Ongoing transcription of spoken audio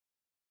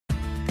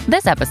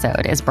This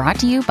episode is brought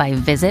to you by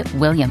Visit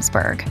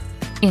Williamsburg.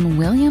 In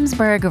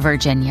Williamsburg,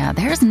 Virginia,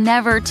 there's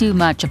never too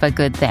much of a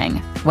good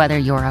thing. Whether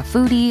you're a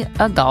foodie,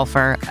 a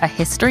golfer, a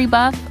history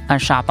buff, a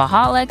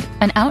shopaholic,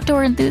 an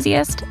outdoor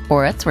enthusiast,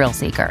 or a thrill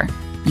seeker,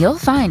 you'll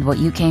find what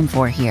you came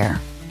for here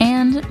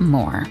and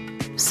more.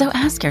 So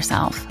ask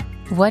yourself,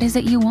 what is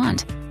it you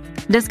want?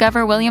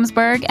 Discover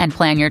Williamsburg and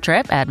plan your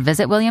trip at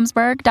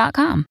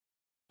visitwilliamsburg.com.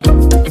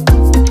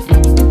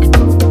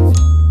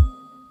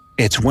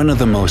 It's one of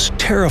the most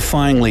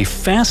terrifyingly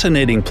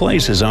fascinating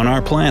places on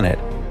our planet.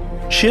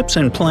 Ships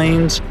and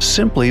planes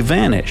simply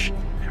vanish.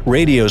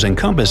 Radios and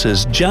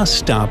compasses just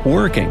stop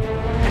working.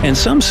 And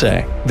some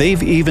say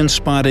they've even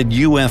spotted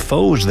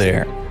UFOs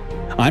there.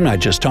 I'm not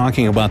just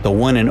talking about the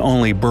one and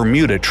only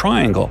Bermuda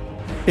Triangle.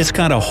 It's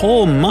got a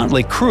whole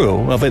motley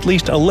crew of at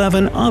least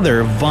 11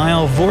 other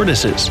vile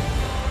vortices.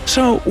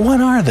 So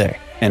what are they,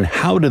 and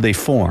how do they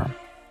form?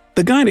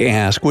 The guy to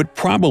ask would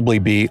probably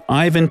be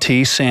Ivan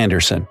T.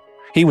 Sanderson.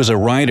 He was a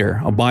writer,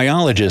 a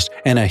biologist,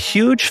 and a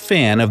huge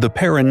fan of the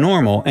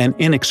paranormal and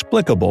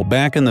inexplicable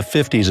back in the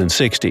 50s and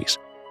 60s.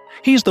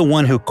 He's the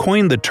one who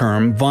coined the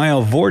term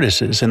vile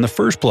vortices in the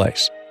first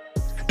place.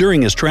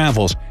 During his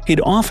travels, he'd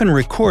often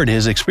record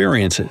his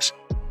experiences.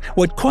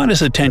 What caught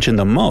his attention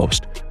the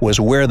most was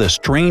where the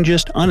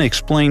strangest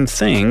unexplained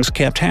things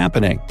kept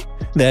happening.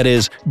 That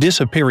is,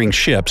 disappearing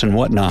ships and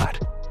whatnot.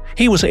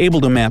 He was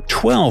able to map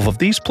 12 of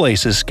these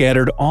places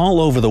scattered all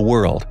over the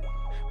world.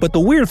 But the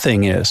weird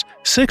thing is,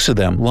 6 of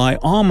them lie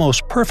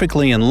almost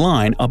perfectly in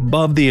line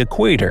above the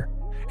equator,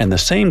 and the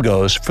same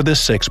goes for the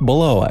 6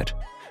 below it.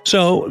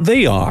 So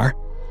they are: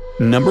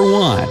 Number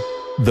 1.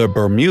 The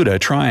Bermuda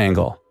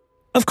Triangle.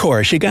 Of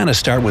course, you gotta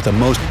start with the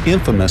most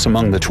infamous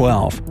among the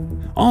 12.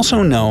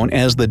 Also known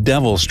as the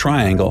Devil's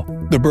Triangle,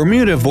 the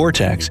Bermuda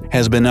Vortex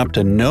has been up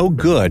to no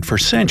good for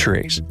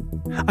centuries.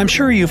 I'm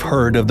sure you've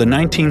heard of the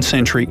 19th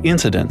century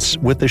incidents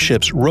with the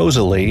ships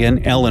Rosalie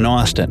and Ellen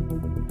Austin.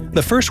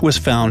 The first was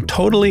found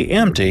totally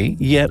empty,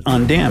 yet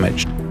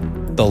undamaged.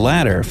 The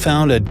latter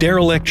found a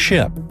derelict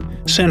ship,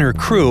 sent her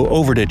crew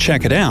over to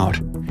check it out,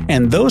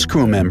 and those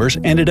crew members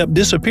ended up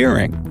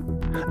disappearing.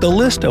 The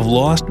list of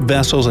lost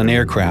vessels and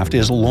aircraft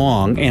is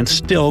long and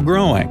still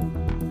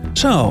growing.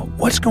 So,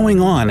 what's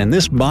going on in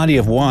this body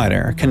of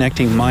water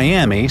connecting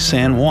Miami,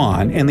 San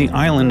Juan, and the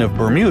island of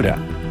Bermuda?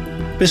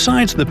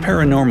 Besides the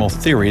paranormal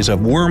theories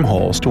of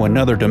wormholes to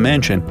another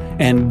dimension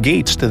and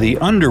gates to the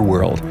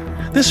underworld,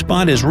 this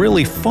spot is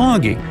really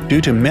foggy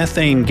due to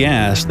methane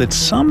gas that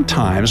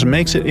sometimes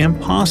makes it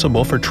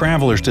impossible for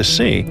travelers to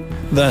see,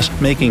 thus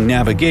making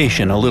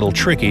navigation a little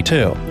tricky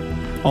too.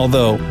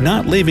 Although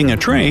not leaving a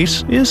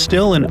trace is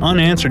still an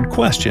unanswered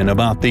question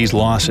about these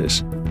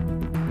losses.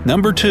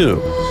 Number 2.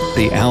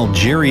 The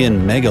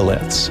Algerian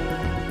Megaliths.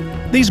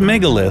 These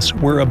megaliths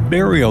were a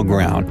burial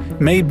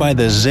ground made by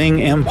the Qing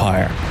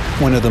Empire,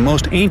 one of the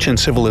most ancient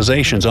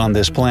civilizations on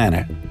this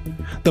planet.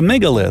 The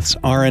megaliths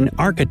are an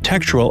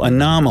architectural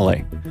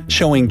anomaly,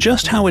 showing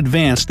just how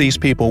advanced these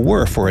people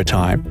were for a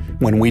time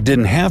when we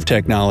didn't have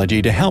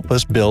technology to help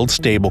us build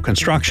stable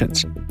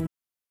constructions.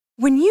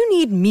 When you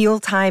need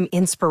mealtime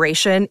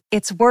inspiration,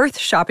 it's worth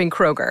shopping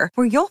Kroger,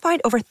 where you'll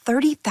find over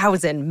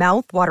 30,000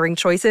 mouth-watering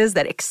choices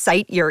that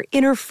excite your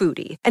inner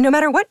foodie. And no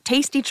matter what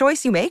tasty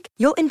choice you make,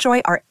 you'll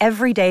enjoy our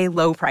everyday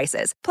low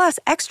prices, plus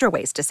extra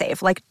ways to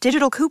save, like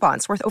digital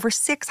coupons worth over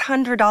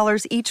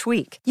 $600 each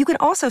week. You can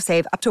also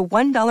save up to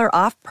 $1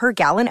 off per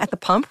gallon at the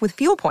pump with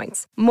fuel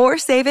points. More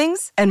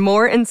savings and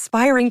more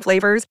inspiring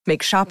flavors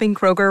make shopping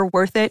Kroger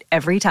worth it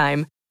every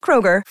time.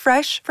 Kroger,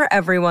 fresh for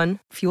everyone.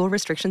 Fuel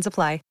restrictions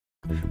apply.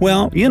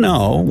 Well,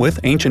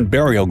 with ancient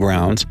burial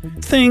grounds,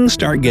 things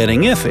start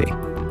getting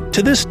iffy.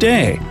 To this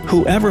day,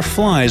 whoever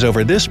flies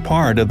over this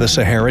part of the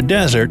Sahara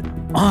Desert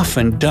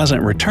often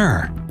doesn't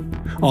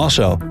return.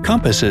 Also,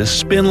 compasses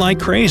spin like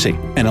crazy,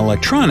 and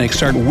electronics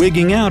start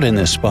wigging out in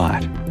this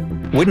spot.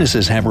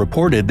 Witnesses have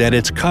reported that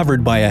it's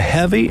covered by a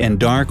heavy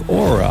and dark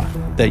aura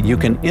that you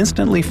can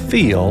instantly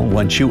feel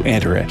once you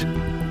enter it.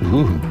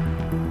 Ooh.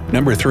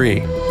 Number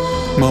 3.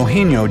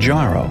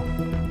 Mohenjo-Daro.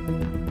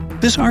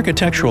 This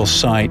architectural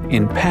site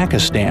in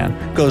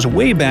Pakistan goes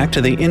way back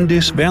to the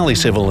Indus Valley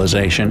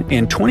Civilization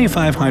in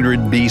 2500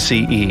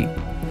 BCE.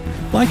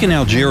 Like in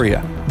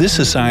Algeria, this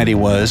society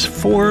was,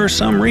 for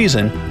some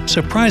reason,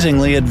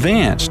 surprisingly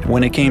advanced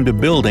when it came to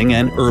building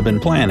and urban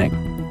planning.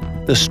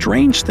 The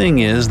strange thing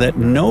is that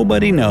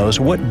nobody knows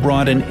what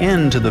brought an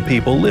end to the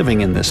people living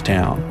in this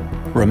town.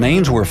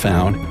 Remains were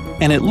found,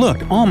 and it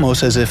looked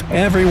almost as if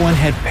everyone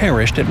had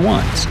perished at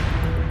once.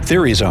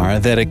 Theories are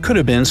that it could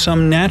have been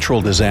some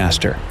natural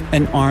disaster,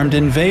 an armed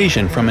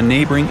invasion from a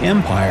neighboring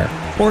empire,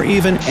 or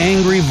even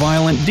angry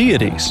violent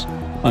deities.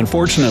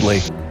 Unfortunately,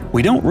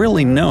 we don't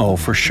really know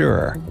for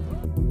sure.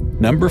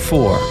 Number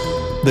 4.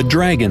 The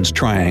Dragon's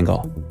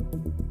Triangle.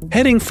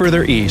 Heading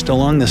further east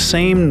along the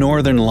same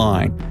northern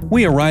line,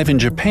 we arrive in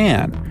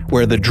Japan,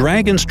 where the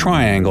Dragon's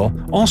Triangle,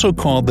 also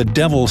called the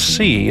Devil's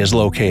Sea, is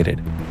located.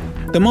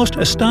 The most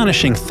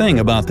astonishing thing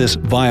about this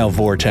vile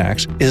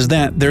vortex is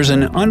that there's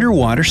an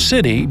underwater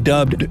city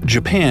dubbed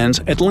Japan's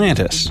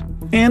Atlantis.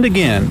 And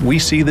again, we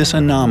see this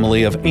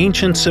anomaly of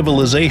ancient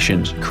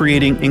civilizations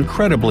creating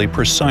incredibly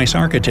precise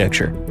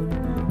architecture.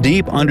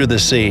 Deep under the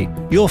sea,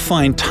 you'll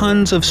find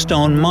tons of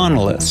stone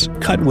monoliths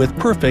cut with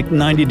perfect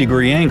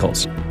 90-degree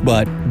angles.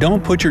 But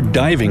don't put your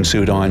diving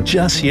suit on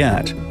just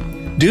yet.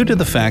 Due to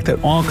the fact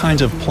that all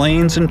kinds of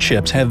planes and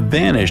ships have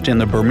vanished in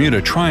the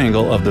Bermuda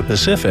Triangle of the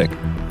Pacific,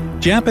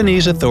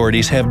 Japanese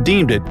authorities have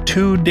deemed it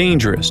too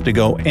dangerous to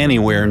go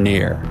anywhere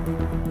near.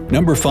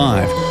 Number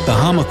 5. The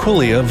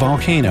Hamakulia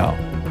Volcano.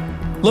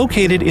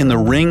 Located in the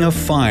Ring of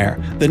Fire,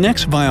 the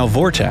next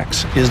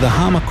biovortex is the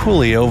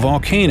Hamakulia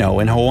Volcano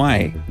in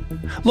Hawaii.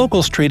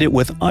 Locals treat it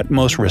with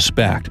utmost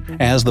respect,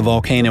 as the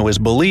volcano is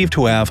believed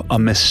to have a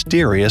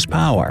mysterious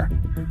power.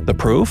 The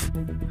proof?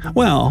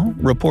 Well,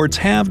 reports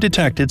have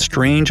detected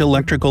strange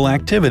electrical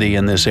activity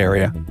in this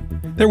area.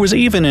 There was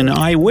even an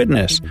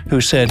eyewitness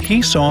who said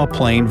he saw a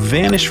plane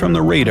vanish from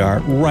the radar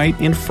right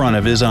in front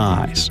of his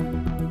eyes.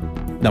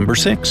 Number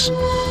 6.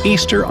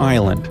 Easter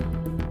Island.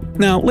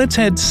 Now let's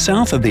head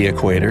south of the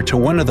equator to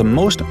one of the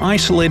most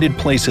isolated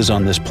places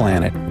on this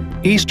planet,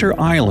 Easter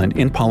Island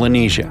in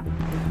Polynesia.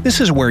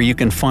 This is where you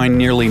can find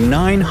nearly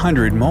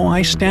 900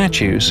 moai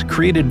statues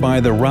created by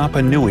the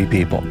Rapa Nui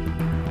people.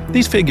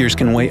 These figures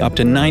can weigh up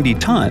to 90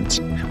 tons,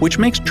 which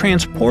makes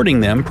transporting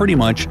them pretty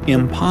much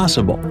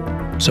impossible.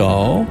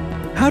 So,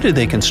 how did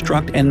they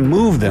construct and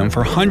move them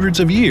for hundreds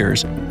of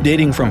years,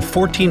 dating from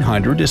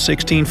 1400 to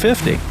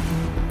 1650?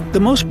 The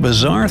most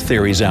bizarre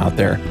theories out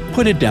there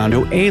put it down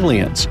to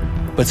aliens,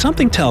 but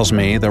something tells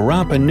me the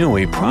Rapa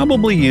Nui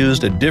probably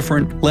used a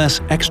different,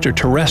 less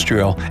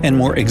extraterrestrial and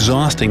more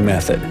exhausting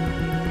method.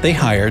 They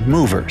hired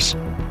movers.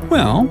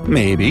 Well,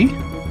 maybe.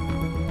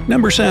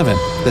 Number 7.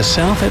 The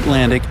South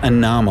Atlantic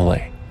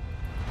Anomaly.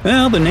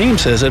 Well, the name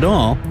says it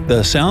all.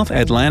 The South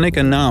Atlantic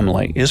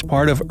Anomaly is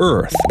part of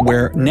Earth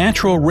where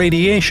natural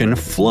radiation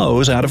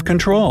flows out of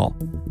control.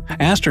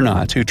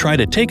 Astronauts who try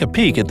to take a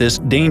peek at this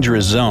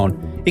dangerous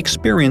zone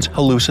experience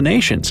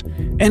hallucinations,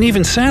 and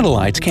even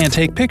satellites can't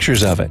take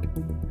pictures of it.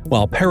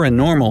 While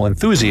paranormal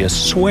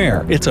enthusiasts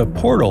swear it's a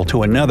portal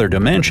to another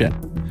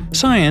dimension,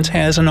 science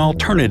has an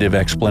alternative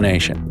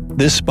explanation.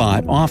 This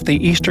spot off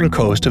the eastern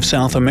coast of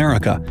South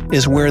America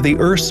is where the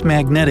Earth's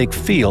magnetic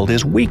field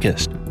is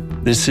weakest.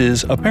 This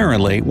is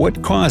apparently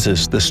what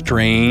causes the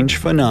strange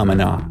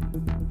phenomena.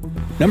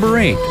 Number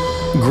 8.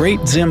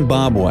 Great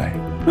Zimbabwe.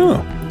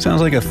 Oh,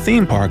 sounds like a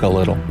theme park a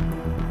little.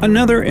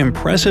 Another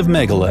impressive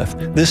megalith,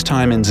 this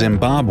time in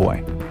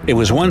Zimbabwe. It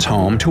was once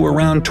home to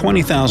around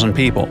 20,000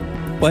 people,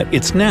 but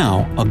it's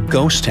now a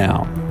ghost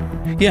town.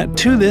 Yet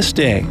to this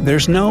day,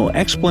 there's no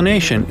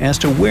explanation as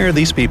to where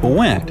these people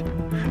went.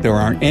 There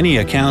aren't any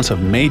accounts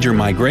of major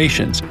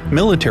migrations,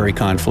 military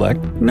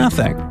conflict,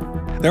 nothing.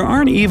 There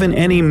aren't even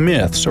any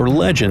myths or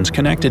legends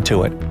connected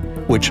to it,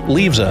 which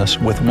leaves us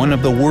with one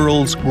of the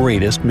world's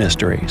greatest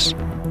mysteries.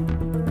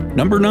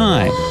 Number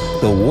 9.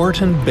 The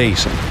Wharton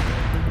Basin.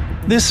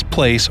 This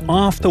place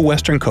off the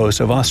western coast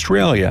of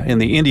Australia in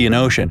the Indian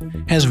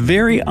Ocean has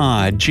very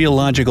odd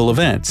geological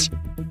events.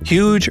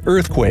 Huge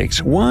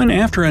earthquakes, one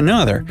after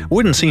another,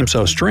 wouldn't seem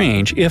so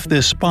strange if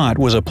this spot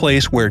was a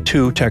place where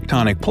two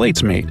tectonic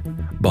plates meet.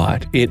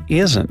 But it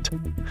isn't.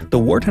 The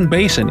Wharton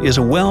Basin is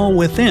well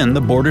within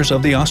the borders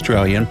of the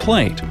Australian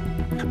plate.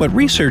 But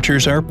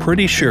researchers are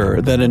pretty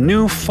sure that a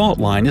new fault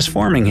line is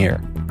forming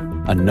here.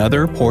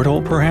 Another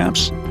portal,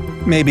 perhaps?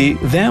 Maybe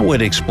that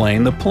would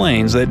explain the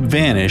planes that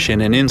vanish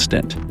in an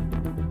instant.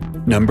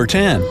 Number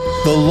 10.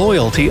 The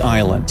Loyalty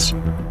Islands.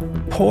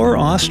 Poor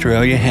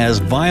Australia has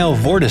vile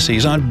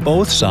vortices on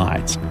both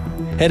sides.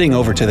 Heading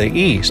over to the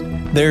east,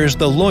 there's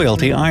the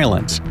Loyalty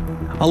Islands.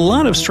 A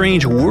lot of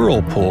strange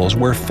whirlpools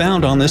were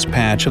found on this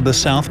patch of the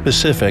South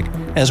Pacific,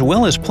 as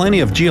well as plenty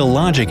of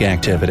geologic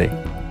activity.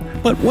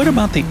 But what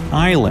about the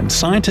island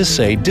scientists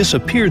say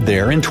disappeared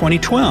there in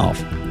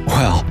 2012?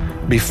 Well,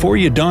 before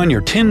you don your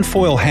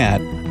tinfoil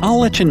hat, I'll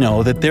let you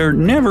know that there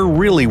never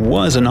really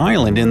was an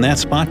island in that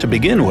spot to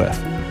begin with.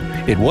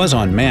 It was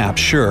on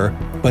maps, sure,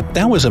 but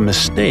that was a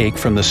mistake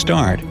from the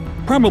start,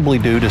 probably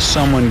due to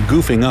someone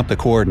goofing up the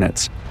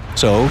coordinates.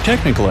 So,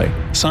 technically,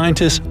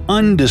 scientists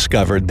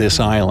undiscovered this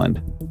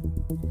island.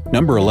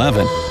 Number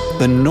 11.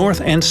 The North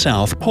and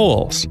South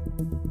Poles.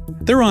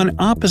 They're on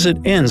opposite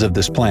ends of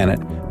this planet,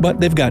 but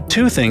they've got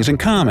two things in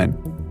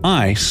common: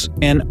 ice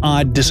and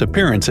odd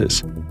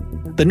disappearances.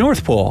 The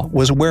North Pole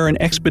was where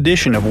an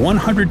expedition of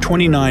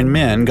 129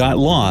 men got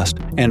lost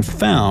and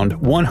found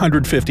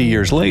 150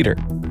 years later.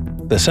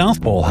 The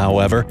South Pole,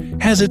 however,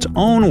 has its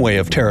own way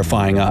of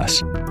terrifying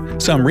us.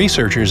 Some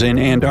researchers in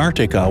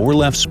Antarctica were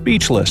left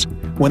speechless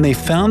when they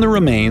found the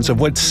remains of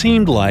what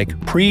seemed like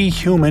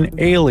pre-human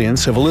alien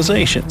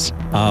civilizations.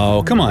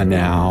 Oh, come on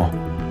now.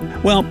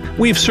 Well,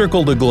 we've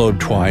circled the globe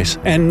twice,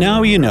 and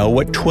now you know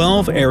what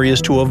 12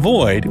 areas to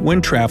avoid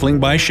when traveling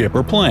by ship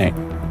or plane.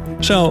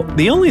 So,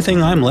 the only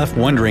thing I'm left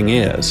wondering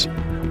is,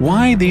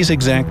 why these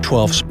exact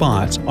 12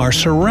 spots are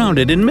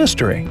surrounded in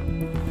mystery?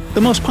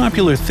 The most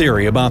popular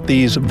theory about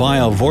these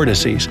vile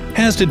vortices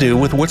has to do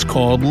with what's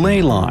called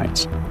ley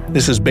lines.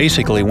 This is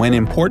basically when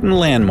important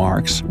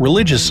landmarks,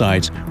 religious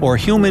sites, or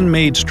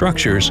human-made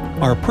structures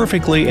are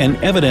perfectly and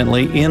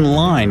evidently in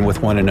line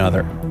with one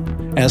another.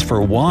 As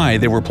for why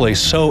they were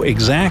placed so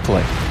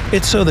exactly,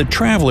 it's so that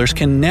travelers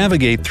can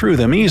navigate through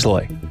them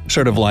easily,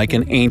 sort of like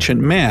an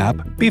ancient map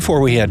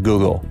before we had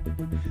Google.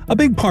 A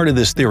big part of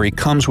this theory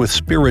comes with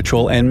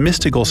spiritual and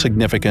mystical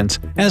significance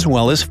as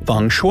well as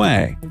feng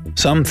shui.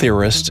 Some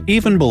theorists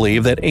even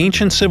believe that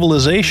ancient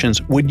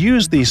civilizations would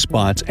use these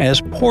spots as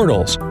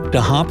portals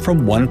to hop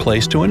from one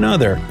place to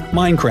another,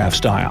 Minecraft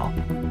style.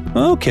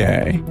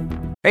 Okay.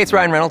 Hey, it's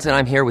Ryan Reynolds, and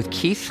I'm here with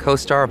Keith,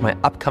 co-star of my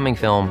upcoming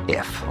film,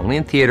 If, only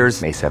in theaters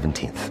May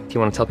 17th. Do you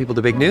want to tell people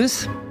the big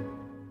news?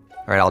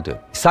 All right, I'll do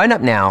it. Sign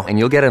up now and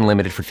you'll get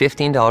unlimited for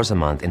 $15 a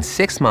month and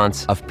 6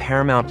 months of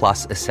Paramount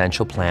Plus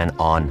Essential Plan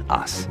on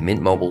us.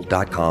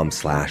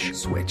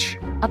 MintMobile.com/switch.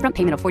 Upfront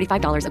payment of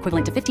 $45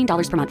 equivalent to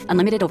 $15 per month.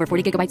 Unlimited over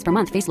 40 gigabytes per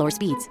month. Face lower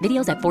speeds.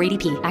 Videos at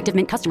 480p. Active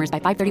Mint customers by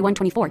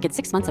 531.24 get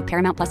 6 months of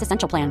Paramount Plus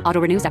Essential Plan.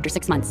 Auto renews after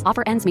 6 months.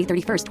 Offer ends May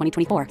 31st,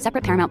 2024.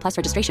 Separate Paramount Plus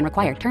registration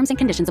required. Terms and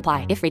conditions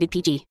apply if rated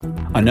PG.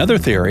 Another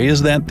theory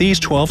is that these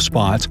 12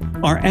 spots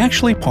are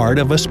actually part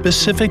of a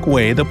specific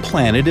way the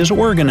planet is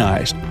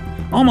organized.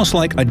 Almost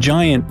like a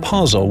giant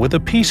puzzle with the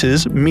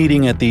pieces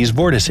meeting at these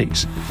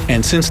vortices.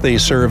 And since they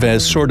serve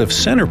as sort of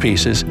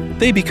centerpieces,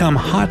 they become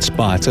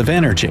hotspots of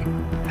energy.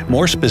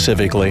 More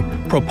specifically,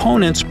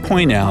 proponents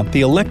point out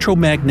the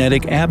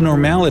electromagnetic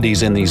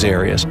abnormalities in these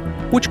areas,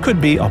 which could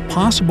be a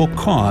possible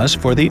cause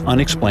for the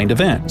unexplained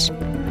events.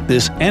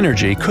 This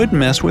energy could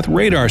mess with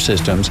radar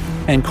systems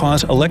and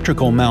cause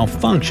electrical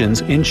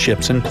malfunctions in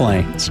ships and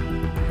planes.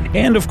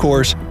 And of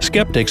course,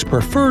 skeptics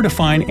prefer to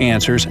find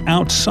answers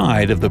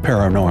outside of the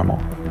paranormal.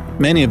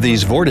 Many of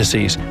these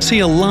vortices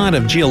see a lot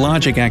of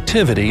geologic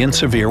activity in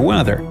severe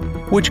weather,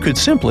 which could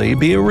simply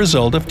be a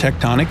result of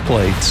tectonic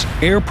plates,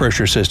 air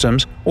pressure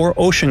systems, or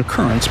ocean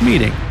currents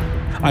meeting.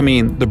 I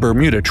mean, the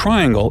Bermuda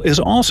Triangle is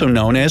also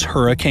known as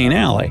Hurricane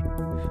Alley.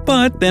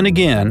 But then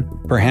again,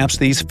 perhaps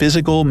these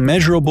physical,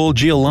 measurable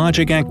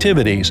geologic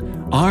activities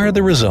are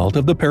the result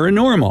of the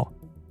paranormal.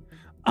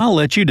 I'll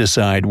let you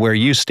decide where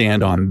you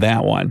stand on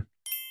that one.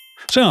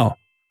 So,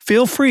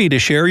 feel free to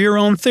share your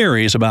own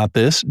theories about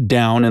this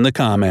down in the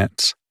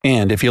comments.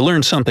 And if you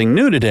learned something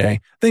new today,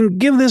 then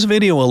give this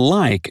video a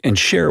like and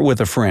share it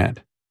with a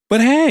friend. But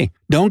hey,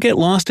 don't get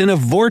lost in a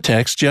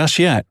vortex just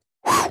yet.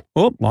 Whew,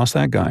 oh, lost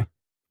that guy.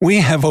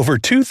 We have over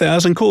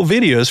 2,000 cool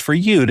videos for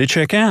you to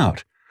check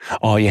out.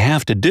 All you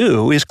have to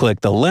do is click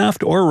the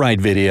left or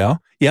right video,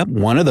 yep,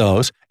 one of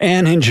those,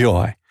 and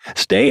enjoy.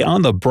 Stay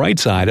on the bright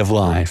side of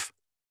life.